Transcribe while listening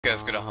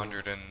guy's got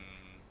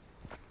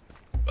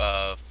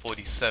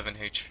 147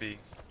 HP.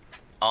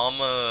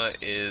 Armor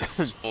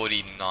is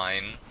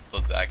 49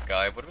 for that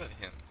guy. What about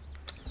him?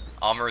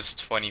 Armor is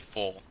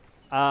 24.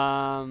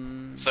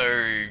 So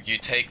you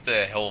take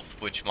the health,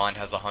 which mine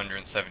has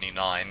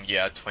 179.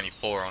 Yeah,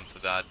 24 onto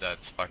that.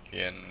 That's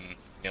fucking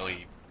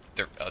nearly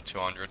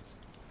 200.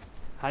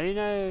 How do you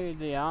know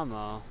the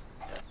armor?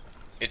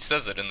 It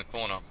says it in the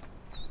corner.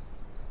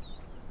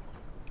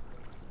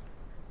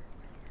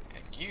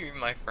 And you,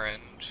 my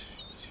friend,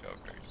 shall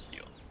go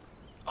heal.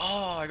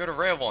 Oh, I got a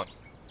rare one.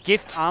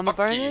 Gift armor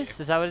Fuck bonus? you.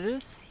 Is that what it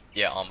is?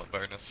 Yeah, armor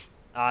bonus.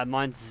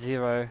 Mine's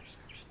 0.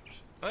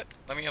 What?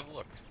 Let me have a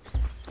look.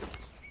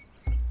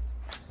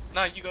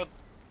 No, you got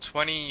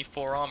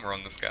 24 armor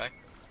on this guy.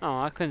 Oh,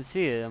 I couldn't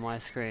see it on my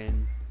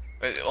screen.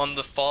 On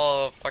the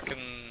far fucking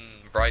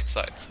right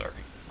side, sorry.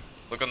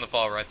 Look on the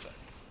far right side.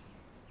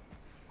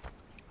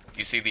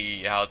 You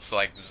see how it's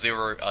like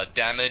 0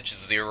 damage,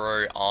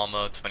 0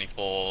 armor,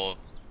 24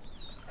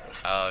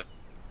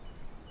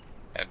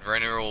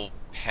 adrenal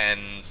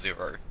pen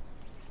 0.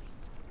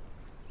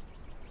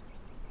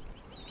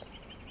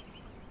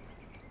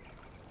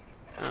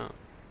 Oh.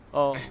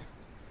 Oh.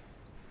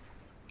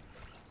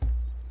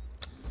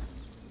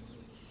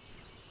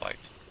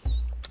 Fight.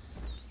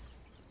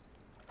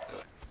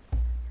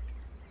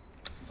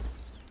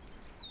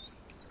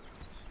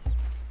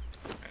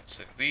 Alright,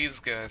 so these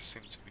guys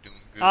seem to be doing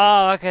good.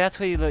 Oh, okay, that's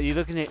what you look. You're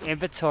looking at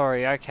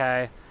inventory,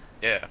 okay.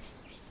 Yeah.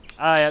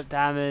 Oh, yep,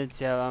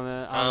 damage, yeah,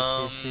 armor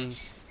piercing.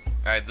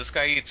 Alright, this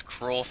guy eats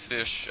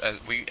crawfish.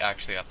 We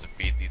actually have to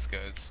feed these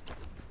guys.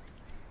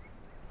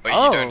 But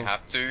you don't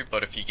have to,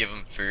 but if you give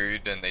them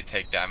food and they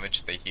take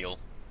damage, they heal.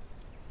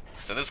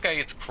 So this guy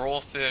eats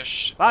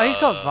crawfish. Wow, he's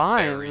got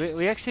vine. We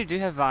berries. actually do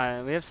have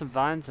vine. We have some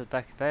vines at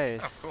back base.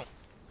 Oh, cool.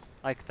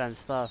 Like them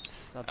stuff.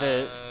 A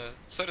bit.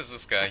 So does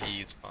this guy,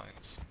 he eats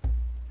vines.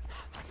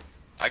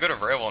 I got a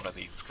rare one of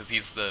these, because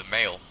he's the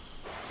male.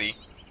 See?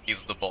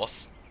 He's the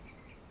boss.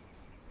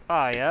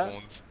 Oh, Big yeah?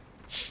 horns.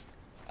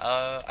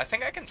 I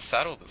think I can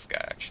saddle this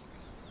guy, actually.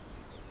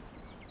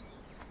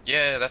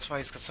 Yeah, that's why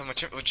he's got so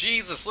much. Oh,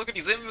 Jesus, look at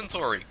his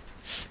inventory.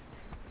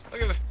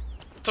 Look at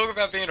talk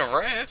about being a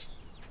rare.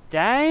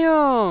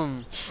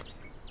 Damn!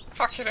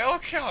 Fucking hell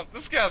count.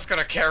 This guy's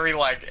gonna carry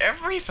like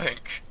everything.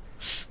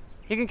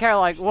 He can carry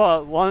like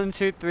what? 1,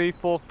 2, 3,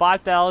 4,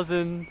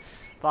 5,000,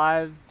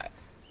 5.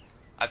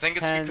 I think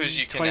it's 10, because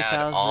you can 20,000.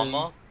 add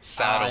armor,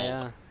 saddle,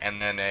 yeah.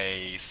 and then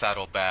a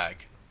saddle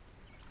bag.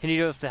 Can you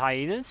do it with the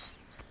hyenas?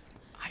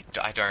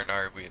 I don't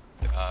know.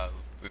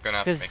 We're gonna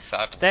have to make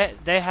saddles.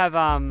 They have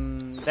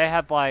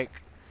like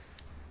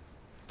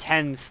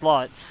 10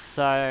 slots,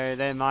 so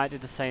they might do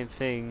the same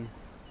thing.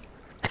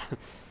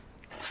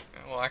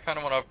 Well, I kind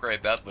of want to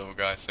upgrade that little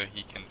guy so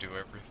he can do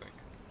everything.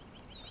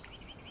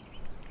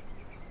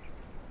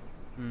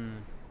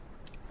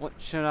 What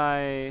should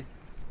I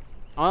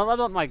want to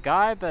level up my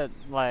guy, but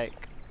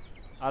like,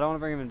 I don't want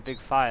to bring him in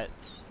big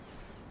fights.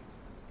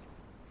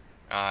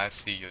 I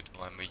see your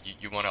dilemma.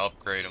 You want to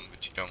upgrade him,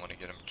 but you don't want to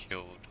get him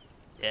killed.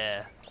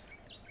 Yeah.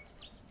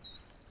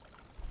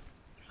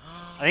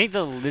 I think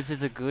the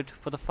lizards are good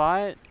for the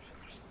fight.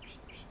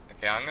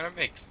 Okay, I'm gonna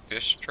make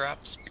fish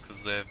traps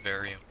because they're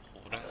very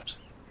important.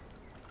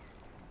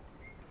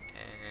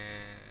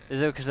 And Is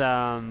it because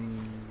the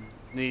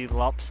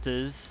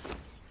lobsters?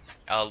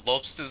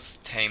 lobsters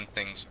tame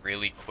things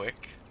really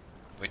quick,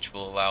 which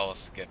will allow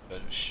us to get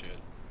better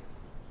shit.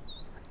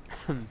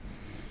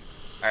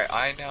 Alright,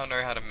 I now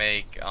know how to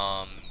make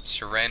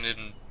serrated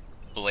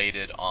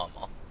bladed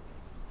armor,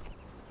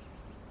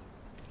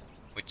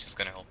 which is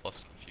gonna help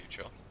us in the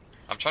future.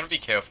 I'm trying to be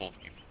careful of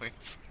you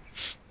points.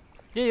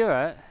 Yeah, you're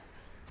right.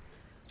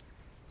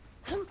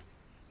 Let's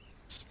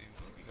see,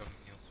 what have we got in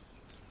here?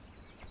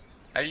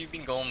 How you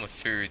been going with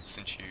food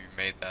since you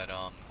made that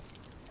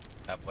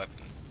that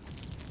weapon?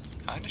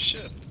 Kinda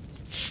shit.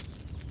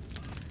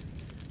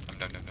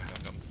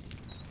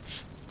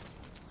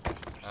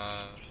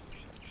 No.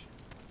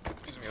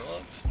 Excuse me,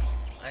 love.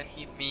 I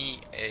need me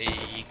a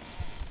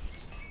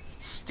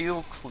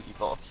steel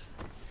cleaver.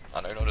 I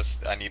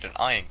noticed I need an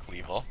iron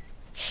cleaver.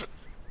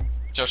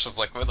 Josh was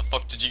like, where the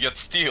fuck did you get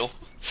steel?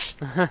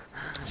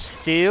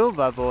 Steel,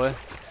 my boy.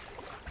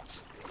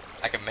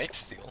 I can make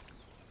steel.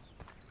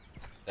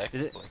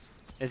 Technically.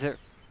 Is it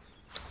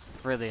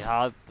really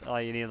hard?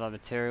 Like you need a lot of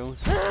materials?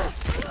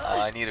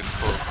 I need to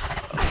cook,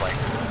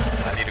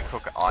 I need to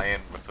cook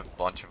iron with a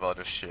bunch of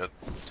other shit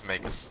to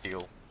make a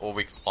steel. Or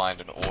we can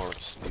find an ore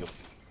of steel.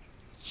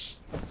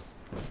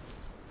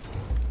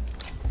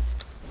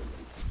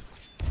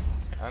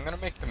 I'm gonna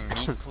make the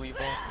meat cleaver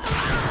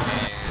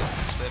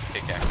and spare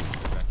pickaxe.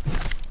 Okay.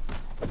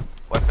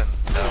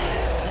 Weapons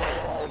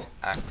out.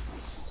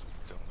 Axes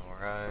doing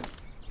alright.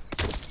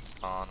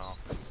 Katana.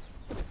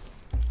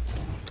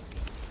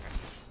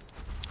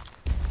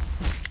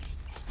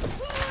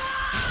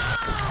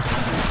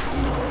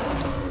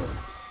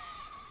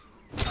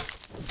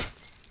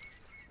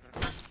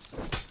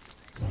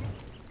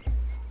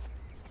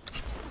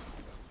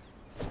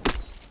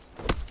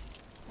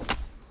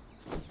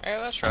 Yeah,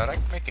 that's right, I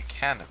can make a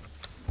cannon.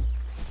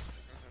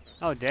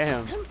 Oh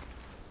damn.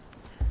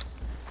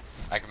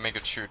 I can make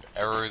it shoot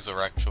arrows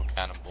or actual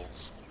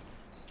cannonballs.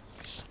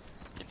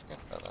 Keep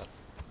forgetting about that.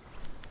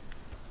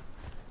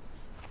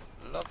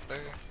 Lovely.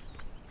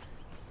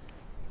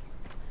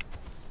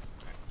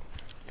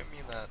 Give me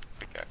that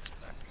pickaxe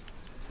back.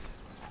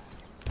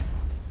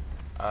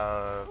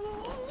 I'm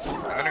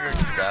gonna go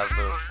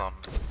gather some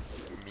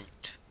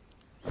meat.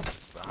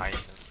 The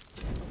hyenas.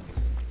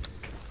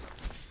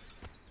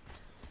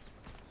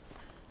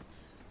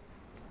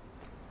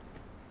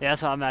 Yeah,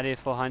 that's what I'm out here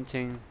for,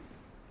 hunting.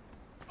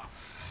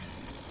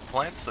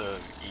 Plants are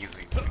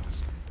easy, we can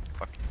just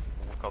fucking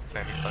walk up to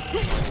any fucking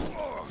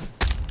plant.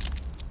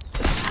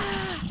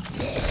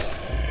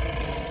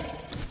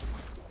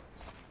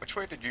 Which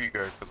way did you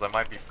go? Because I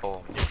might be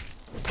following you.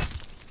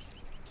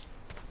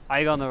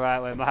 I gone the right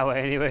way, my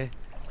way anyway.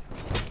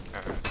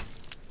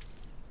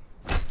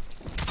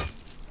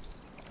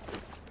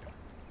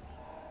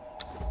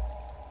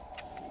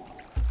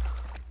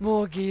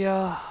 More gear.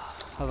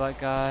 How about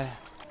guy?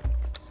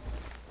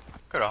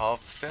 Could have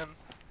harvested him.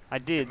 I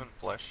did. Human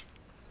flesh.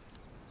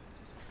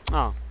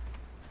 Oh.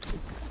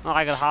 Oh,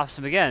 I gotta harvest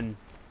him again.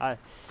 I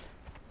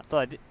thought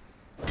I did.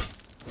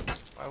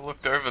 I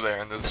looked over there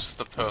and there's just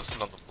a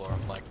person on the floor.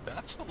 I'm like,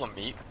 that's full of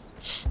meat.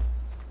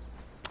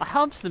 I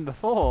harvested him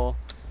before.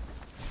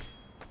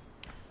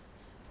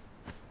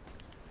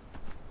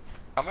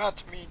 Come out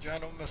to me,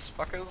 ginormous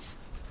fuckers.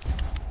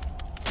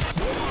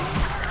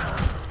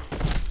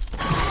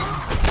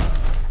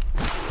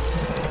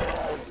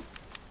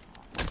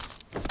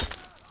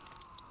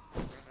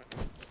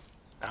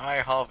 Now I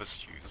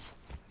harvest yous.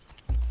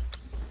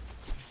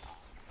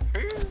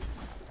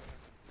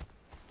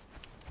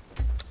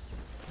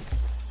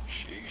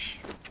 Sheesh.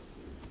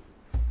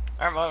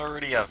 I'm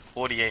already at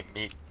 48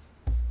 meat.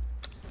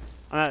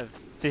 I'm at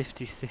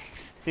 56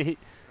 feet.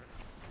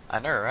 I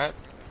know, right?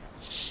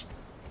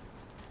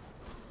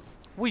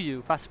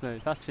 Woo, fast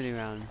mode, fast spinning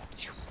around.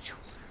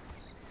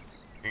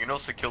 You can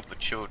also kill the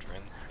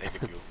children. They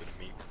give you a bit of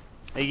meat.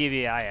 They give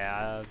you,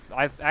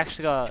 I've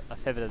actually got a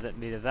fair bit of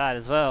meat of that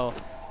as well.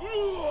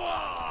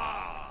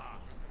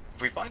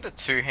 If we find a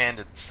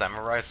two-handed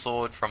samurai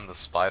sword from the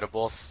spider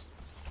boss,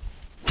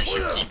 we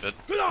should keep it.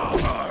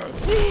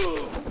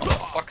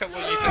 Motherfucker, what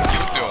do you think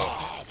you're doing?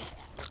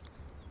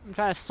 I'm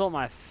trying to sort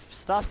my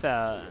stuff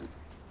out.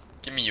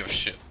 Give me your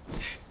shit.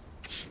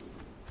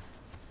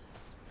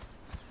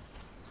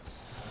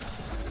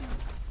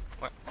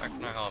 Why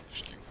can I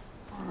harvest you?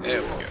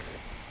 There we go.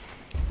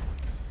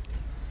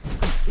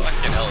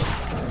 Fucking hell,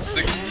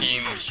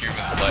 16 human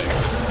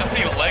legs. How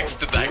many legs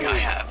did that guy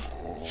have?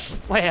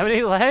 Wait, how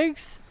many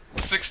legs?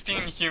 16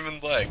 human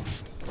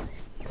legs.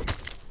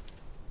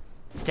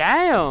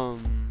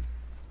 Damn!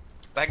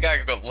 That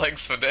guy got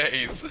legs for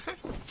days.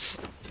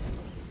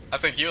 I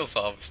think he was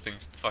harvesting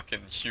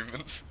fucking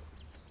humans.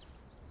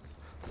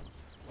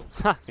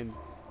 Fucking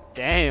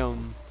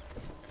damn.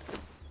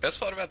 Best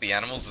part about the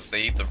animals is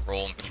they eat the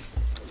raw meat,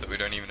 so we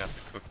don't even have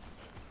to cook.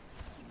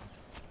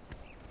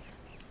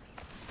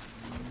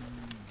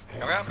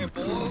 Come out, me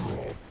boy.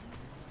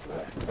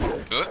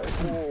 Good.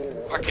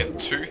 Fucking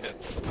 2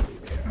 hits.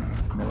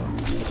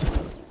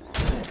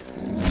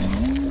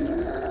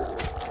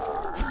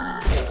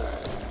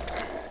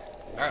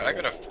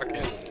 Alright,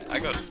 I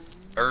got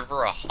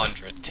over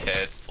 100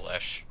 Ted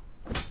flesh.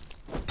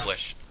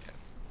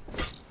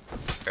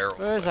 Feral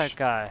Where is that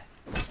guy?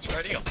 It's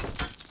right here.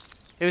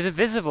 He was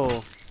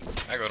invisible.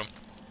 I got him.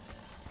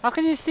 How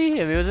can you see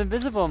him? He was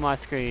invisible on my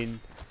screen.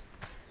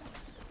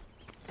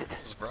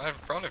 He's right in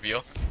front of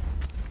you.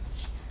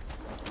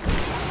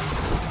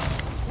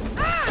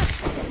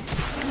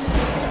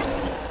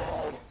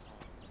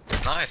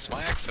 Nice,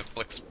 my axe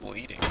afflicts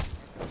bleeding.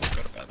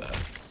 Forgot about that.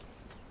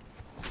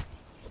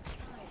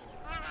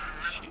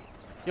 Shit.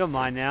 You're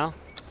mine now.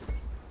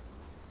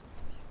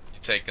 You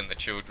taking the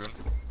children?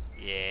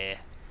 Yeah.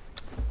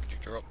 What'd you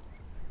drop?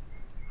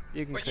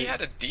 You can. Wait, you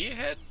had a deer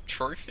head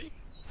trophy?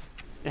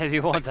 If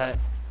you want that.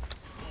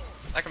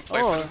 I can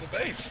place it in the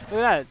base.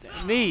 Look at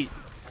that. Meat.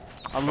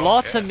 A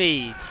lot of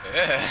meat.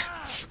 Yeah.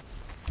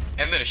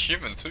 And then a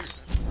human too.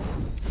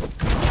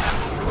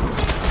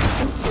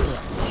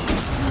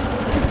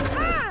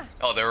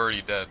 Oh, they're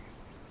already dead.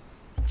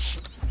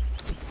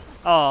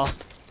 Oh.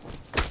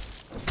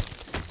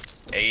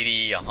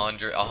 80,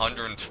 100,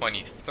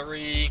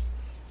 123.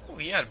 Oh,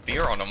 he had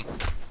beer on him.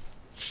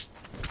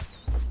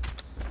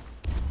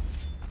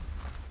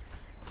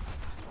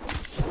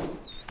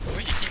 Oh,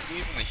 you keep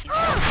leaving the human.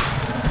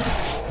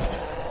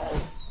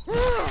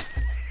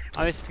 I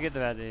always forget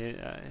about the.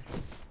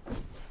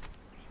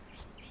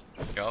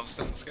 You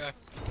harvesting this guy?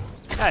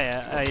 Oh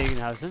yeah, you can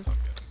have them.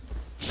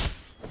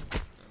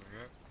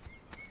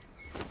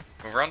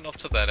 We'll run up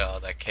to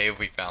that cave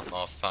we found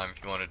last time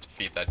if you want to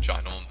defeat that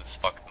ginormous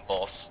fucking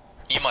boss.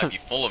 He might be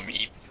full of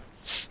meat.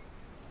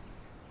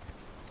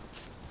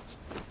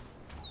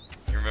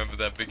 You remember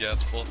that big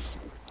ass boss?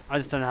 I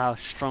just don't know how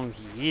strong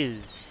he is.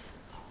 Me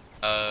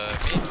and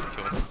you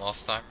killed him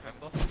last time,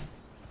 remember?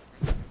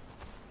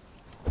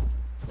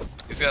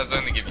 These guys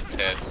only give you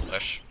Ted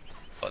flesh,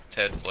 but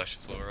Ted flesh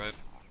is alright.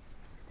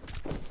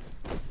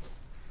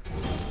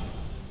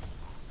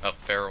 A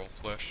feral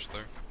flesh, though.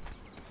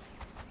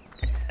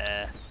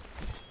 Yeah.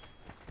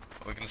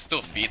 We can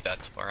still feed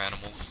that to our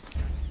animals.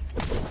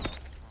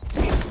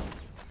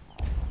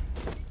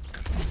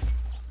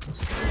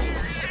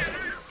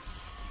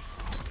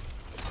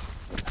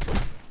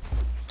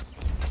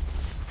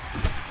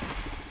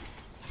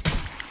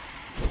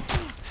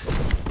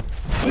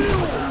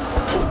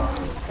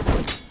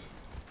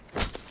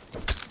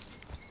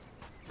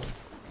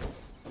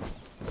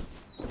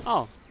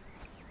 Oh.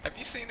 Have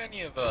you seen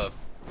any of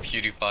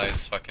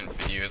PewDiePie's fucking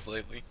videos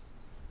lately?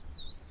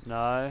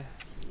 No.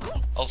 I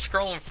was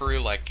scrolling through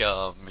like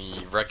me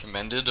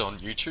recommended on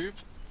YouTube.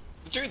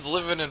 The dude's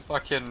living in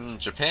fucking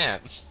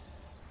Japan.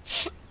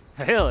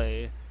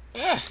 Really?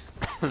 Yeah.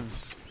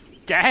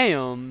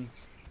 Damn.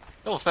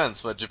 No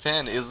offense, but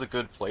Japan is a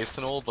good place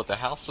and all, but the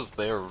houses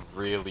there are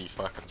really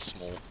fucking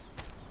small.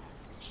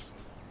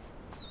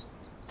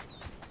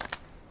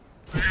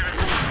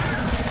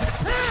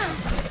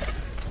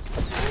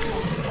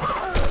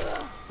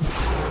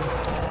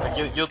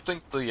 Like, you'd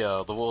think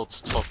the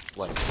world's top,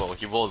 like, well,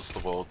 he was the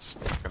world's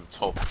fucking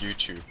top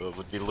YouTuber,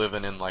 would be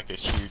living in like a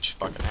huge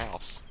fucking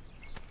house.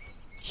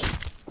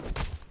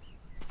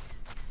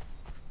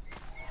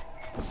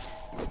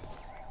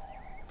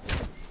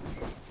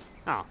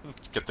 Oh.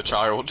 Get the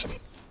child.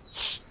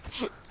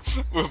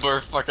 We're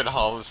both fucking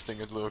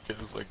harvesting a little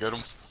kids, like, get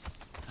him.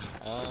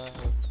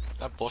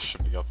 That boss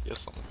should be up here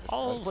somewhere.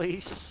 Holy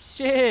right?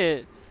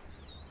 shit.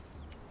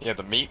 Yeah,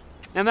 the meat.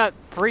 I'm at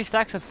 3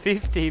 stacks of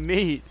 50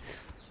 meat.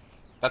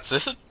 That's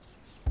it?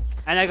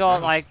 And I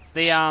got like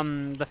the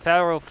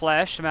feral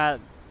flesh, I'm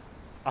at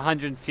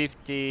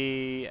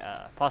 150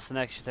 plus an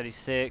extra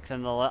 36,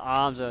 and the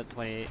arms are at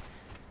 28.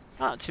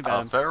 Not too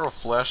bad. Feral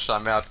flesh,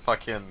 I'm at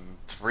fucking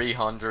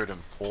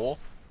 304.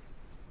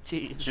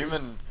 Jeez.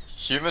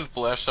 Human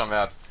flesh, I'm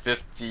at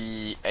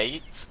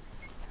 58.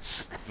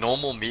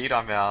 Normal meat,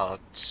 I'm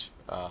at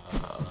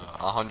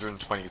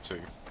 122.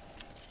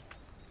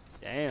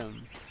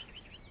 Damn.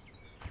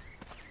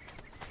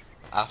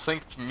 I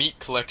think meat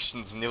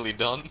collection's nearly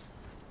done.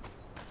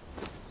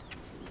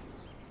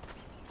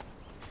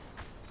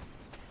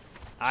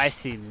 I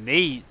see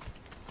meat.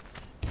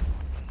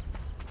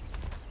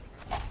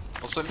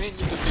 Also, me and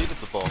you defeated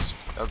the boss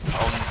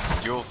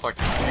on your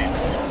fucking game.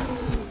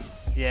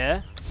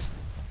 Yeah?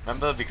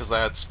 Remember, because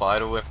I had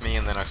Spider with me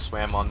and then I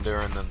swam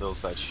under and then there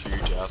was that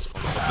huge ass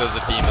one. But there's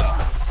a demon.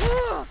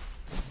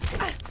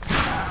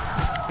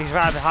 He's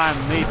right behind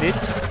me,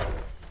 bitch.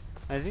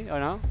 Is he? Oh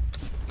no?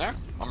 No,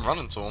 I'm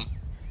running to him.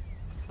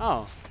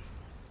 Oh.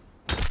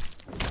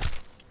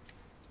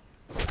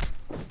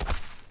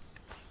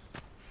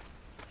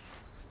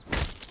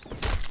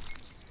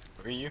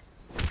 Where are you?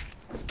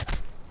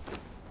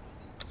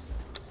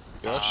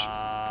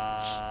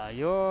 Gosh.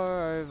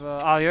 You're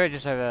over. Oh, you're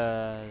just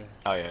over.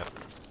 Oh yeah.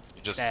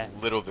 You're just there. a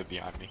little bit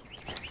behind me.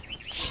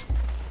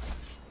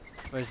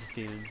 Where's this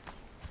demon?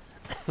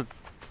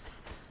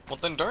 Well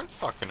then don't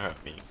fucking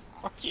hurt me.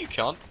 Fuck you,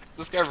 cunt.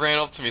 This guy ran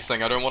up to me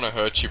saying I don't want to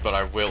hurt you, but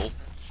I will.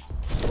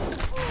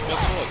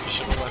 Guess what? You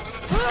should have left.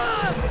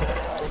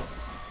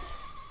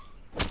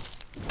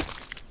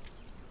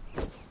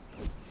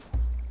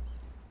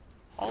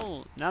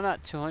 Oh, now I'm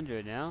at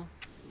 200 now.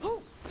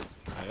 Oh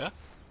yeah?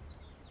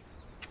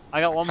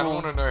 I got one I more.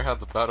 want to know how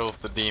the battle of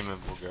the demon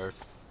will go.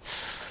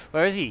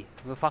 Where is he?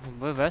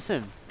 We're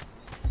versing him.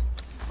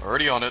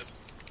 Already on it.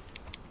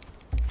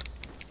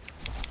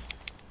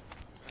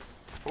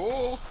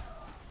 Oh,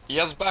 he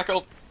has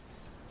backup.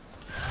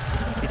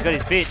 He's got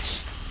his bitch.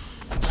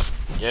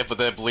 Yeah, but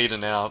they're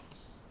bleeding out.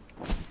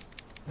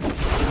 You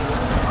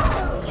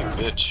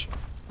bitch.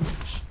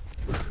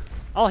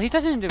 Oh, he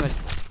doesn't do it.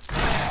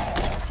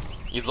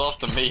 He's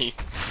after me.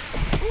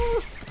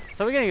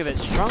 So we're getting a bit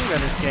stronger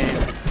in this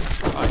game.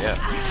 Oh yeah.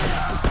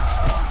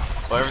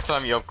 Well, every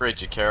time you upgrade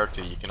your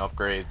character, you can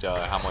upgrade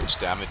how much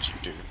damage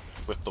you do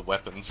with the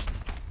weapons.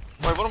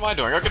 Wait, what am I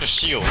doing? I got a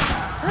shield.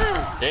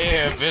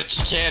 Yeah,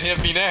 bitch, can't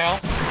hit me now.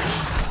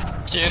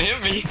 Can't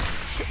hit me.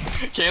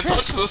 Can't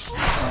touch this.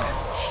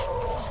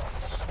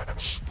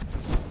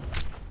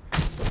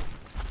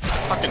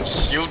 Fucking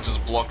shield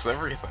just blocks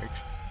everything.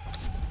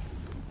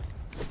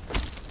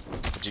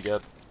 What'd you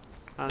get?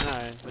 I don't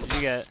know. What did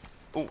you get?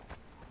 Ooh.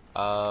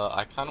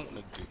 I kinda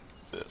wanna do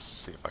this,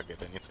 see if I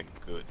get anything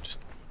good.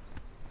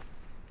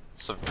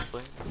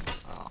 Something?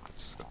 Oh, I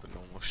just got the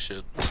normal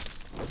shit.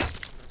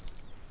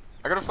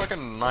 I got a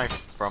fucking knife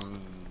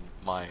from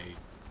my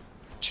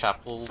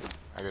chapel.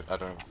 I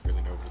don't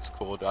really know what it's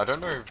called. I don't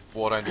know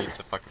what I need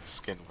to fucking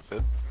skin with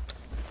it.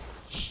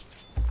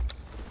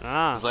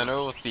 Ah. Because I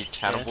know with the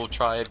cannibal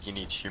tribe you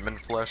need human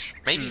flesh.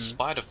 Maybe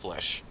spider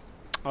flesh.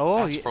 Oh,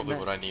 that's probably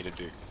what I need to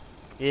do.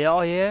 Yeah,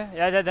 oh yeah.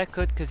 Yeah, that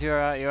could, because you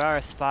are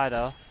a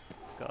spider.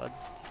 God.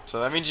 So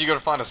that means you gotta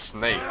find a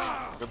snake.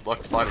 Good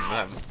luck fighting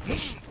them.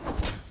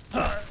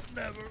 I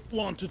never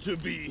wanted to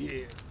be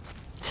here.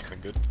 Been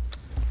good.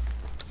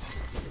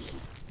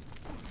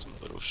 Some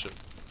little shit.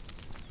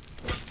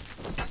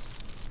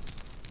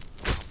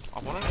 I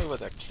wanna know where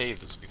that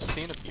cave is. We've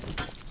seen it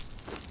before.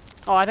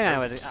 Oh, I think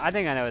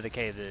I know where the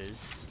cave is.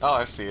 Oh,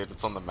 I see it.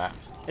 It's on the map.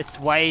 It's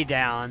way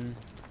down.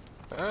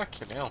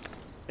 Okay, now.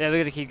 Yeah, we're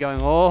gonna keep going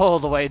all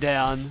the way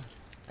down.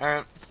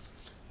 Alright.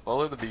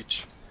 Follow the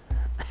beach.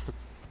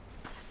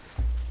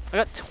 I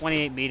got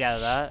 28 meat out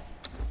of that.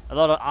 A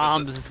lot of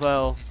arms as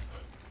well.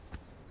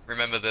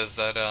 Remember, there's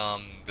that,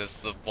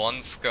 there's the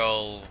one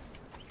skull,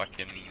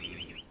 fucking,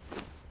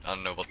 I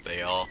don't know what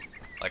they are,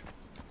 like,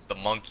 the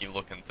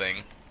monkey-looking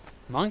thing.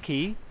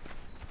 Monkey?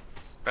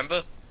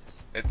 Remember?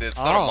 It's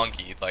not a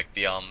monkey, like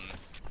the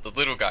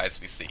little guys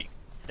we see.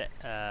 The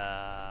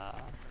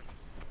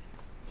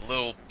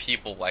little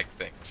people-like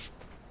things.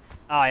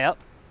 Oh, yep.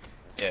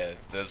 Yeah,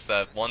 there's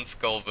that one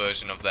skull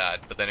version of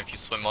that, but then if you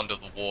swim under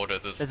the water,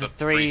 there's the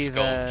three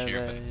skull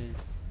human.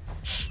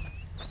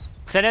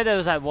 Cause I know there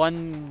was that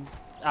one,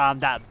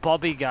 that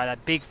Bobby guy,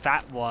 that big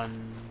fat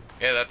one.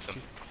 Yeah, that's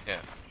him. Yeah.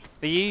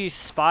 But you used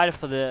Spider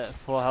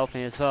for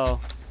helping as well.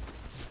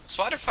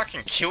 Spider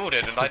fucking killed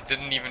it, and I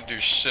didn't even do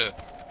shit.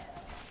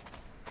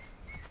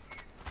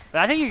 But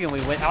I think you can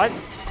win. I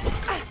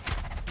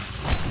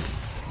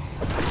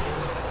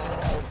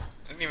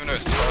didn't even know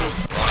Spider was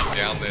running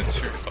down there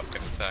to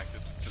fucking attack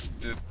it. Just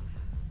did.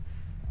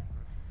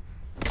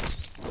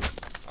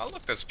 Oh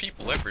look, there's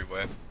people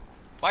everywhere.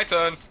 My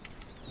turn!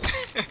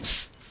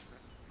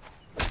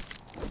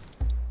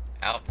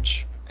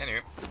 Ouch.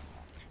 Anyway.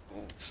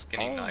 Ooh,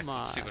 skinny knife.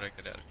 Let's see what I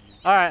get out of you.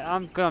 Alright,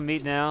 I'm gonna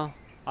meet now.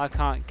 I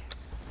can't.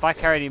 If I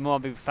carry any more, I'll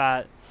be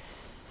fat.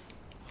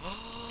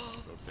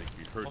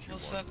 What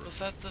was that? Was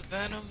that the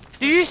venom?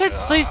 You said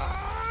please.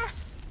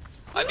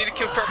 I need to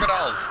kill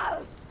crocodiles.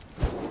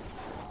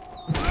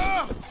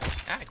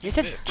 You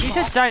said don't. He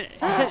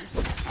said,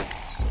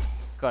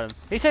 got him.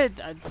 He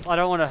said I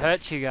don't want to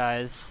hurt you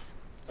guys.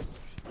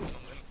 Well,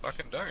 then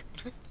fucking don't.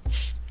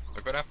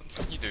 Look what happens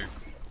when you do.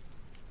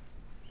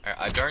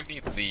 I don't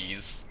need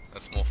these.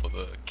 That's more for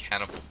the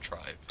cannibal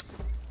tribe.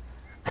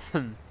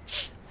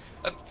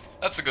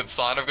 That's a good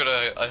sign. I've got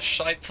a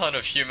shite ton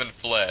of human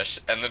flesh,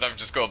 and then I've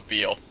just got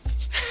beer.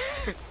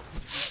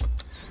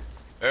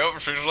 I hope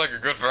it feels like a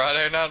good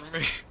Friday night to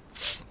me.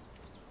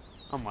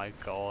 Oh my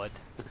god.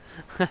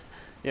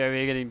 Yeah,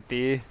 we're getting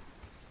beer.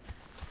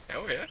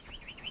 Oh yeah.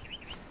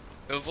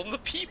 It was on the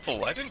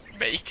people. I didn't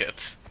make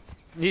it.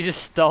 You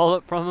just stole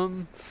it from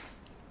them.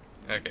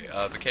 Okay,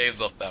 the cave's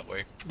up that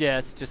way. Yeah,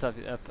 it's just up.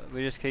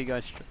 We just keep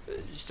going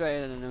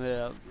straight in the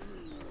middle.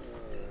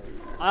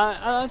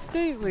 I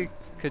think we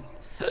could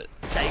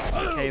take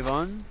the cave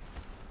on.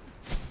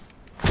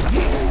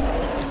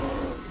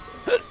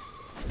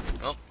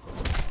 Well.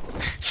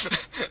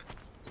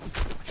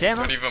 Damn it.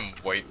 Don't even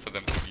wait for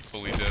them to be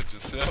fully dead.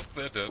 Just sit up,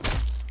 they're dead.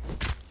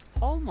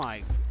 Oh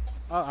my.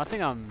 Oh, I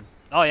think I'm.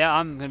 Oh yeah,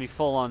 I'm gonna be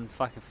full on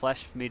fucking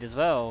flesh meat as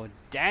well.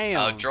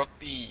 Damn. Drop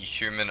the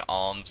human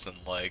arms and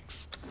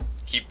legs.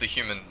 Keep the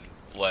human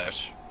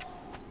flesh.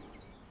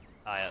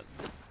 Oh yeah.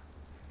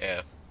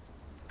 Yeah.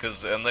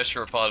 Because unless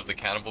you're a part of the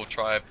cannibal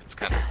tribe, it's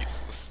kind of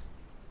useless.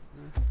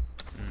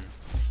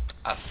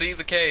 I see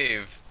the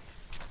cave.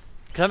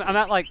 Cause I'm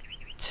at like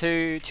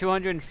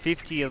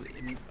 250 of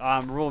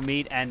raw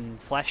meat and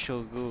flesh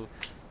or goo.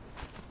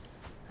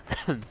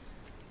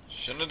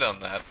 Shouldn't have done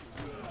that.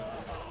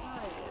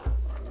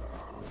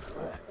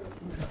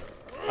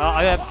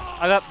 I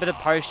got a bit of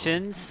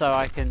potions so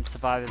I can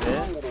survive a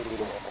bit.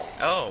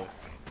 Oh.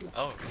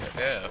 Oh,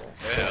 yeah,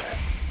 yeah.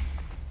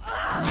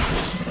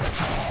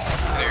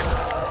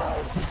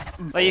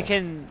 But you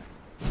can.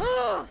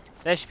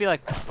 There should be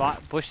like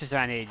bushes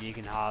around here you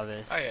can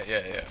harvest. Oh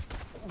yeah.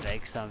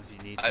 Make some if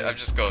you need to. I've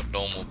just got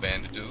normal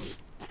bandages.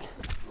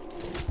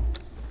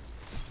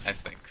 I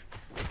think.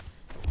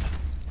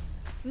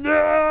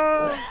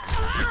 No!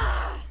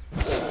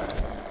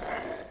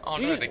 Oh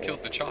no, they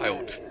killed the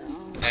child.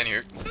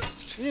 Anywho.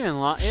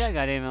 That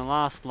guy didn't even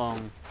last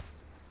long.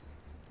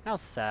 How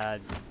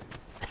sad.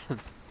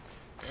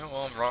 Yeah,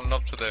 well, I'm running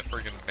up to their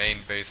friggin' main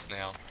base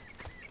now.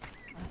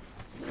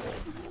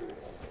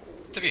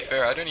 To be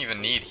fair, I don't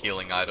even need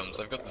healing items.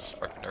 I've got this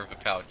fucking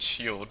overpowered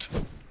shield.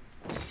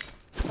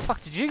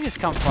 Fuck, did you just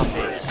come from,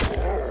 bitch?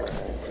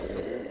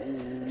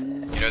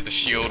 You know the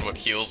shield, what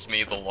heals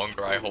me the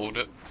longer I hold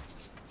it?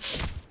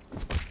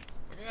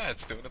 Look at that,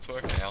 it's doing its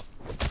work now.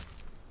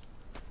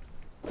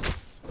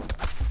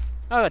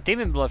 Oh, I got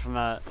demon blood from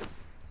that.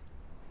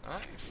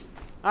 Nice.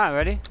 Alright,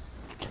 ready?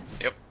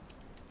 Yep.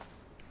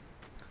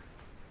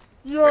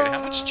 Wait, how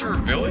much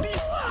durability?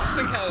 This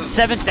thing has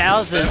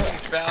 7,000.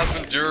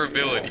 7,000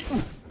 durability.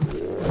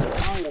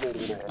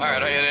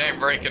 Alright, it ain't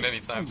breaking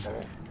anytime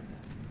soon.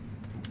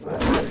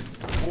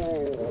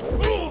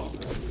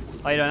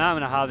 Oh, you don't know? I'm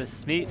gonna harvest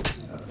meat.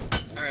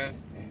 Alright,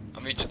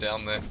 I'll meet you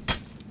down there.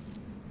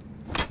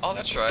 Oh,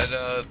 that's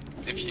right,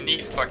 if you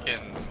need fucking,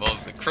 what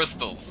was it,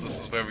 crystals,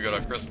 this is where we got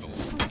our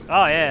crystals.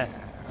 Oh, yeah.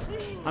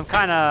 I'm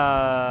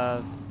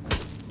kinda...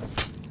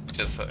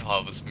 Just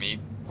harvest meat.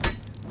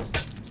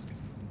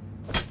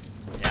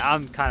 Yeah,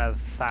 I'm kind of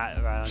fat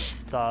around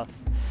stuff.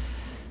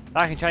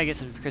 I can try to get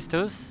some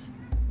crystals.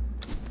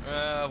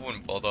 I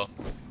wouldn't bother.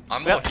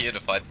 I'm more here to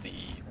fight the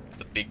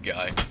big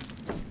guy.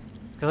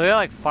 Because we got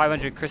like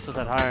 500 crystals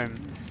at home.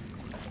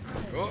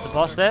 Oh, The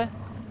boss there?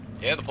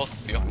 Yeah, the boss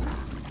is here.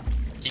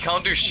 He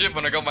can't do shit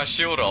when I got my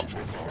shield up.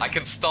 I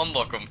can stun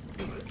lock him.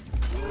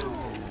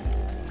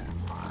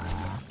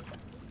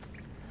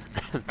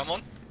 Come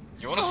on.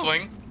 You wanna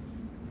swing?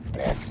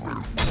 Look,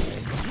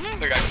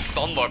 I can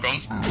stun lock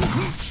him.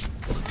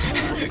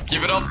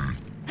 Give it up.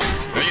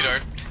 No, you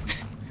don't.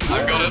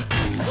 I've got it.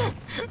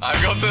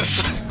 I've got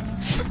this.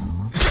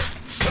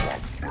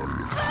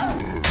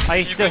 Oh,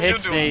 he still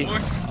hits me.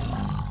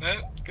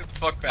 Yeah, get the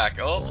fuck back.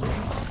 Oh.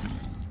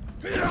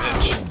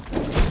 Bitch.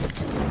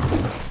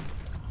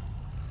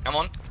 Come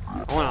on.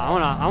 I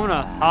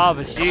wanna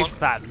harvest you,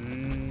 fat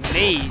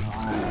meat.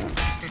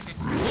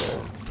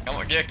 Come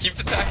on, yeah, keep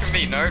attacking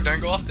me. No, don't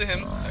go after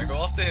him. Don't go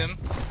after him.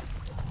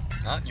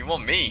 Nah, you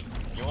want me.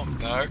 You want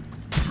no.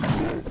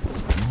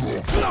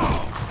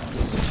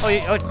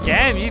 Oh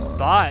damn, you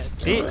bite,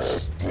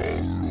 bitch.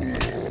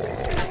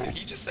 Did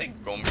he just say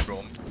gom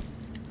gom?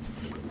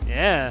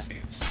 Yeah. Let's see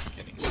if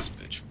skinning this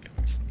bitch will get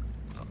me some.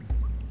 Oh.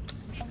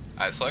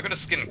 Alright, so I gotta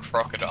skin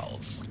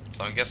crocodiles.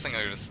 So I'm guessing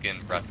I gotta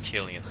skin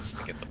reptilians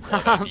to get the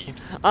blood I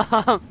need.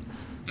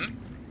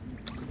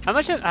 How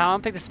much? I'll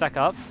pick this back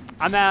up.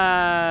 I'm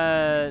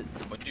at.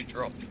 What'd you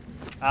drop?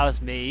 That was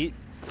meat.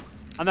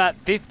 I'm at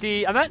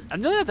 50. I'm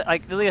nearly at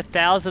like nearly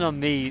 1,000 on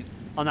meat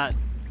on that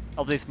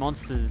of these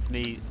monsters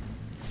meat.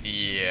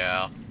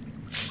 Yeah.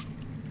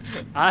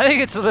 I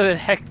think it's a little bit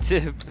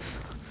hectic.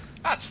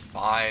 That's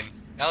fine.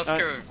 Now let's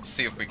go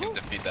see if we can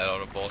defeat that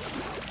other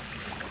boss.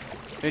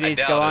 Who needs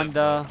to go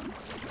under?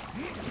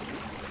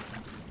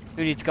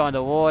 Who needs to go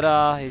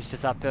underwater? He's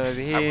just up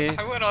over here.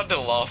 I went under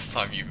last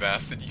time, you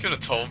bastard. You could have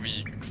told me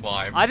you could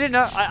climb. I didn't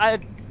know.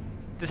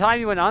 The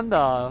time you went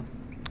under,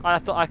 I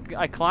thought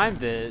I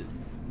climbed it.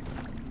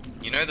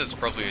 You know there's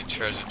probably a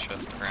treasure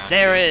chest around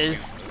there here. it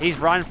is. He's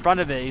right in front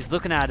of it. He's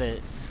looking at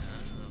it.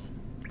 Oh.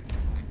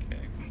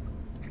 Okay.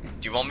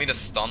 Do you want me to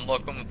stun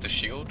lock him with the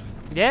shield?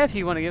 Yeah, if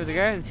you want to give it a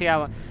go and see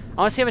how. I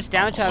want to see how much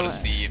damage I want to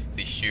see if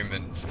the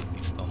humans can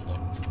be stun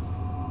locked.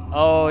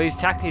 Oh, he's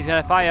attacking. He's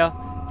gonna fire.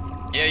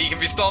 Yeah, you can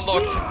be stun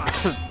locked.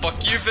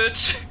 Fuck you,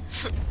 bitch.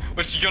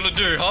 What you gonna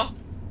do, huh?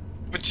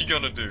 What you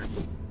gonna do?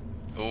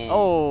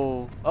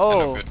 Oh.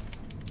 Oh. Good.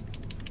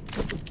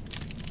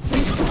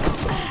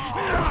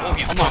 Oh,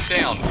 he's knocked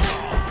down.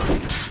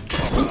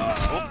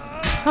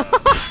 Oh.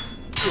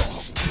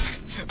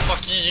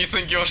 Fuck you, you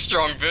think you're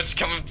strong, bitch.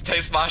 Come and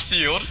taste my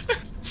shield.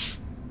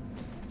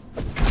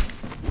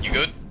 You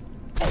good?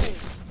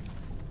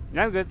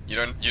 No, I'm good. You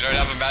don't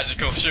have a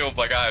magical shield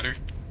like I do.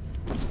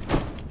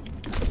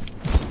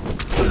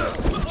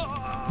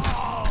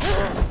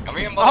 Come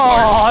here, motherfucker.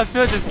 Oh, I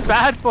feel just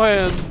bad for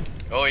him.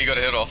 Oh, you got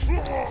a hit off.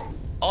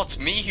 Oh, it's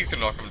me who can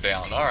knock him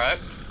down. Alright.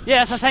 Yeah,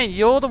 that's what I'm saying.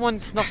 You're the one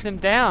that's knocking him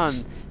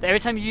down. Every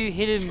time you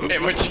hit him. Hey,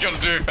 what you gonna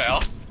do,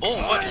 pal? Oh,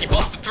 what? He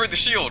busted through the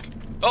shield.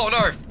 Oh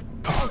no.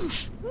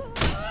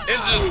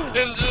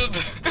 Injured.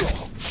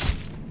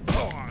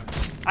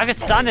 I can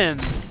stun him.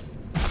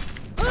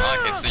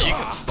 Okay, so you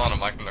can stun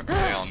him. I can knock him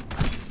down.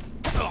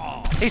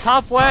 He's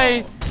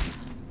halfway.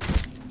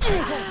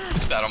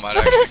 This battle might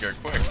actually go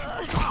quick.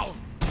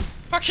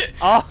 Fuck it.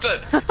 Oh.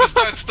 Just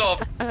don't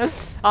stop. I'm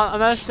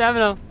out of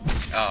stamina.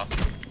 Oh.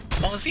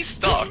 Oh, is he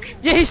stuck?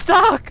 Yeah, he's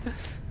stuck.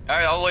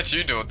 Alright, I'll let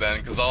you do it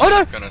then, because Oh,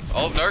 no. gonna.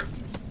 Oh, no.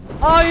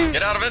 Oh, you...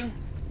 Get out of it.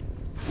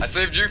 I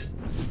saved you.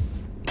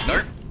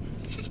 No.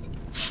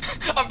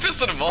 I'm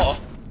pissing him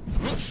off.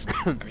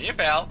 Come here,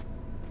 pal.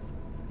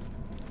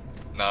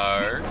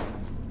 No.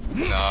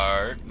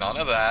 No. None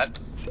of that.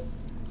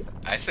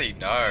 I say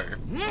no.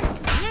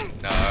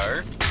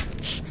 No.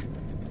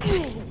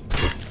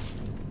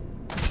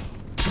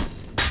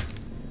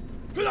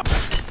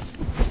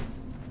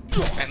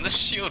 And this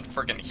shield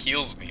friggin'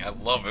 heals me. I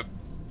love it.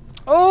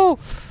 Oh!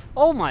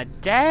 Oh my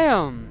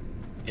damn!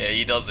 Yeah,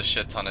 he does a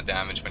shit ton of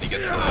damage when he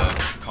gets a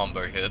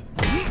combo hit.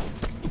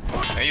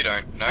 No, you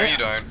don't. No, you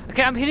don't.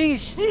 Okay, I'm hitting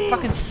his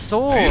fucking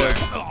sword. No, you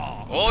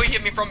don't. Oh, he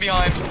hit me from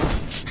behind.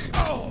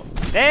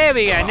 There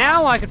we go.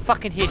 Now I can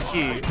fucking hit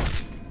you. Ooh,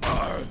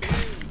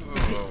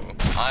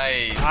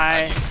 I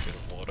need a bit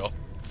of water.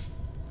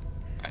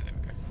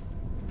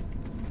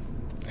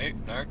 There we go.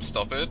 No,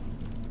 stop it.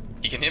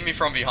 You can hit me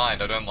from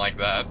behind. I don't like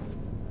that.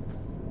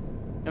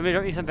 Let me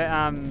drop you some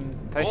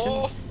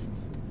potions.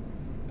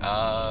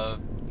 Oh.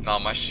 No,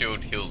 my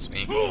shield heals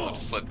me. I'll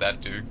just let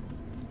that do.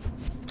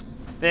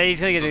 Yeah,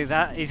 he's gonna do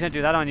that. He's gonna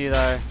do that on you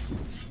though.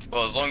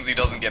 Well, as long as he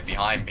doesn't get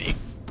behind me.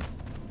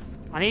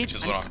 Which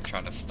is what I'm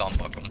trying to stun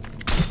lock him.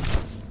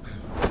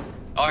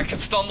 Oh, I can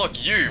stun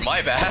lock you.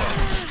 My bad.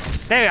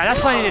 There we go.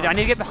 That's what I need to do. I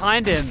need to get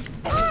behind him.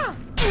 God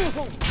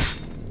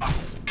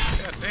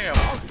damn.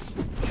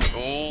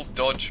 Oh,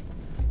 dodge.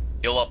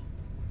 Heal up.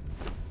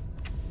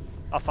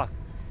 Oh fuck.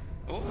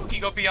 Oh, he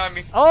got behind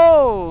me.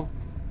 Oh!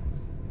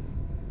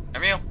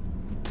 Come here.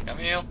 Come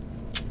here.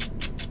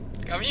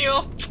 Come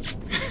here.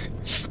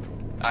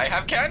 I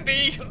have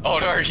candy. Oh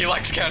no, he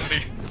likes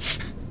candy.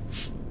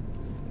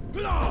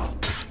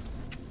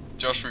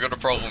 Josh, we got a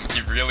problem.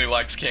 He really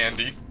likes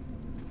candy.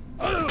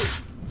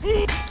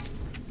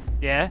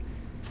 Yeah.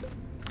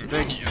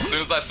 As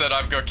soon as I said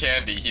I've got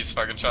candy, he's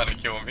fucking trying to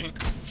kill me.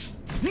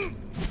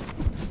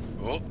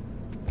 Oh,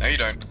 no you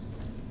don't.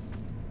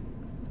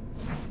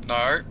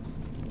 No,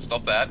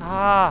 stop that.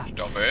 Ah.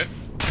 Stop it.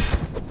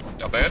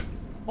 Stop it.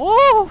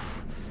 Oh.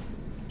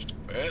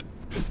 Stop it.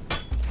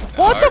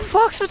 What No. the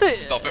fuck's with it?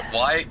 Stop it,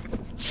 White.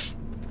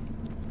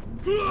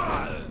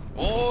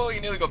 Oh,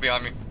 you nearly got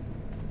behind me.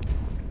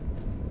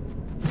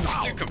 This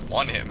dude could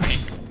one-hit me.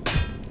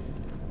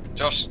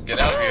 Josh, get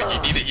out of here,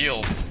 you need a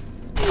heal.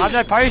 I have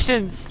no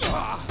potions.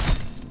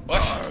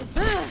 What?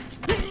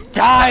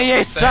 Die,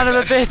 you son of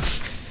a bitch!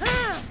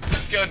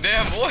 God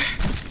damn, boy.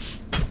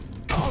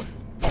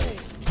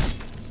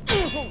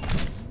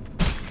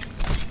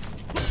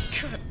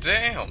 God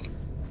damn.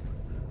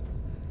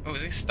 Oh,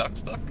 is he stuck?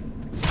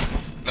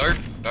 No,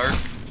 no.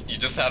 You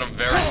just had him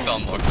very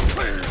stun locked.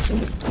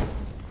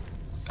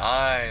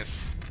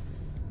 Nice.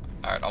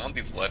 Alright, I want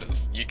these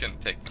letters. You can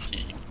take the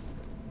key.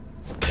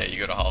 Yeah, you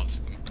gotta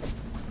harvest them.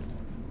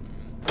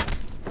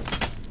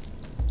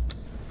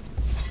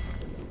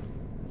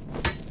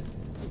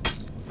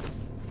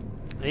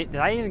 Did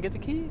I even get the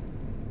key?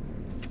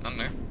 I don't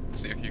know.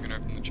 See if you can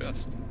open the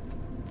chest.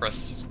 Press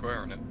square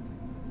on it.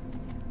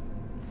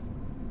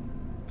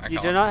 You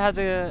do not have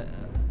to...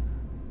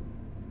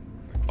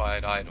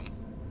 Required item.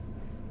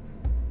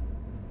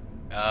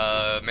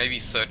 Maybe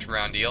search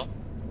around here.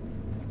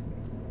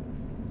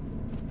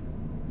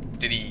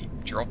 Did he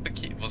drop a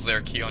key? Was there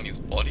a key on his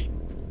body?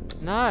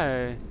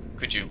 No.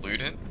 Could you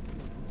loot it?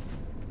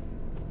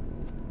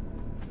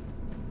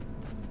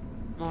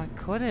 No, I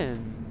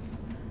couldn't.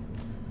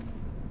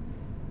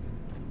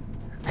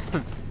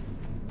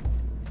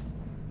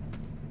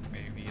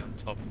 Maybe on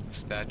top of the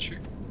statue.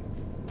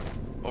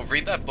 Oh,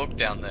 read that book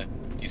down there.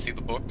 Do you see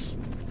the books?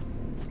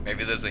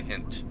 Maybe there's a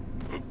hint.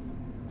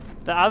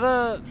 The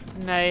other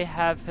may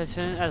have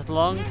written as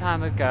long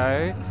time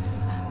ago,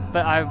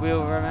 but I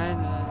will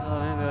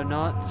will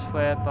not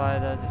swear by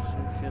the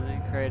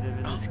feeling created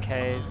in this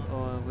cave,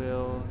 or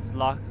will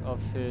lack of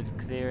food,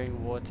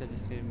 clearing water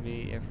to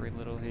me, every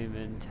little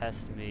human test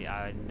me.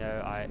 I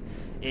know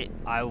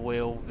I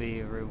will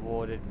be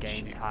rewarded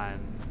gain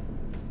time.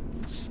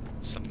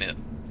 Submit.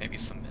 Maybe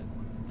submit.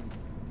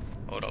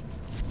 Hold up.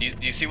 Do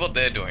you see what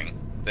they're doing?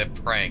 They're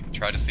praying.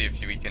 Try to see if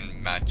we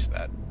can match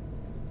that.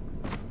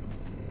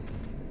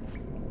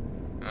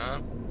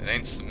 It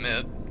ain't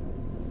submit.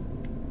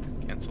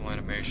 Cancel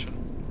animation.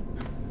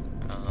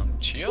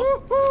 Chill?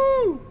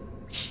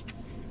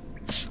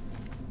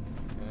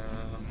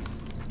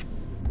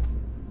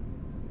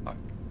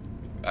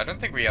 I don't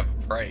think we have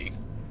a pray,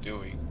 do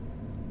we?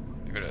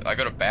 I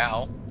got a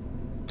bow.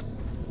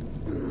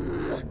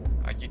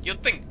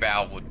 You'd think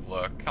bow would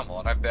work. Come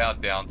on, I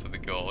bowed down to the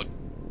god.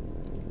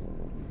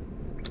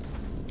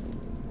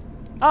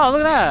 Oh,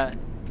 look at that!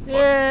 What?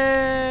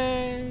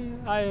 Yay!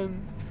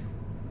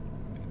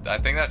 I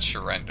think that's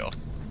surrender.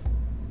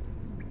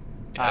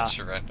 Yeah, that's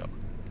surrender.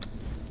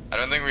 I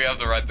don't think we have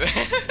the right thing.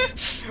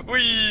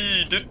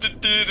 Wee!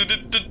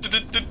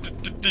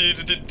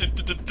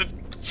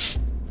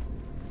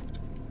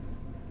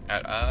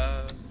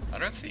 I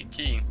don't see a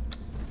key.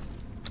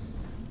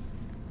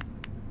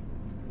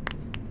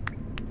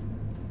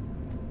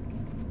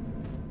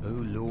 O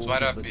Lord, this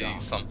might have to be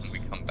something we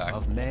come back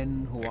of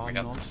men who we are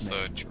have not to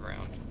search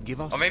around.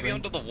 Give us or maybe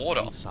under the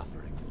water.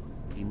 suffering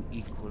in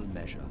equal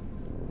measure.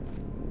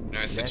 You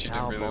know, since you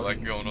didn't really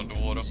like going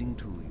underwater. Pleasing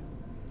to you,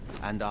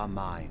 and our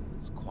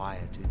minds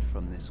quieted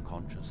from this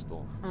conscious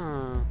thought.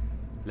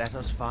 Let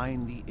us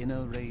find the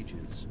inner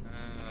rages.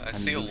 I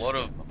see a lot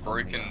of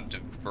broken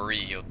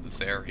debris of this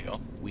area.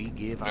 We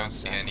give I don't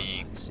see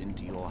any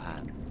into your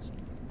hands.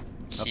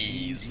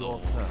 keys your or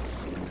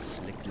thirst in the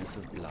slickness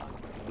of blood.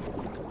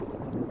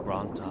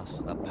 Grant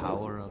us the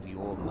power of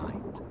your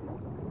might,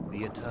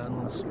 the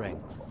eternal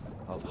strength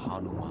of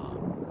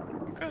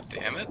Hanuman. God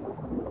damn it.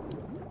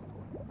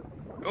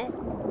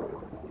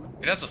 Oh,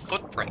 it has a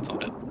footprint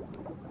on it.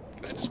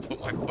 Can I just put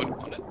my foot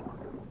on it?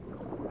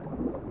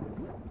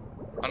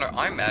 Oh no,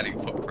 I'm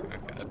adding footprint.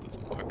 Okay, that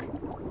doesn't work.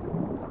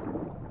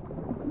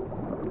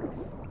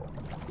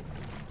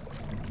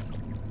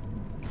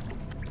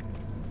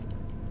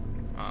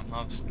 I'm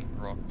harvesting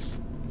rocks.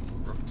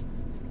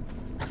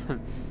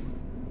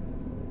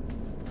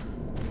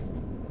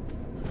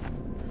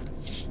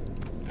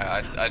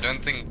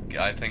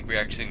 I think we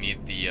actually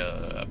need the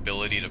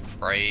ability to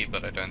pray,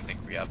 but I don't think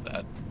we have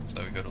that.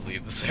 So we gotta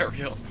leave this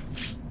area. Oh,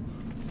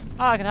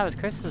 I can have his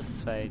Christmas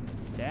fade.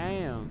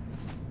 Damn.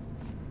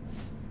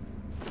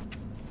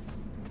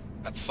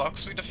 That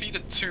sucks. We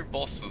defeated 2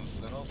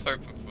 bosses, and I was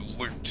hoping for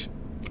loot,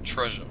 for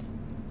treasure.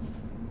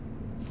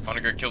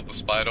 Wanna go kill the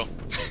spider?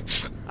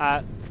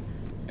 Yeah,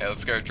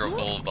 let's go drop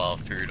all of our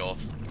food off.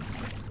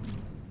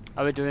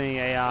 Are we doing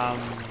a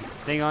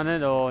thing on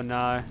it or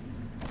no?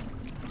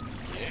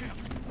 Yeah.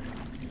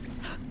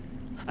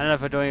 I don't know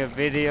if we're doing a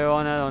video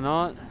on it or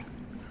not.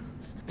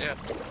 Yeah.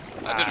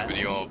 I did a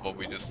video of what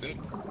we just did.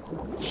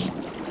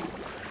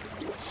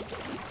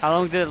 How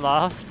long did it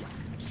last?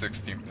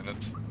 16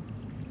 minutes.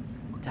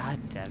 God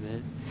damn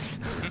it.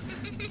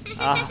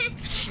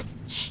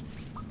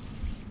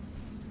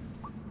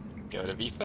 go to V30.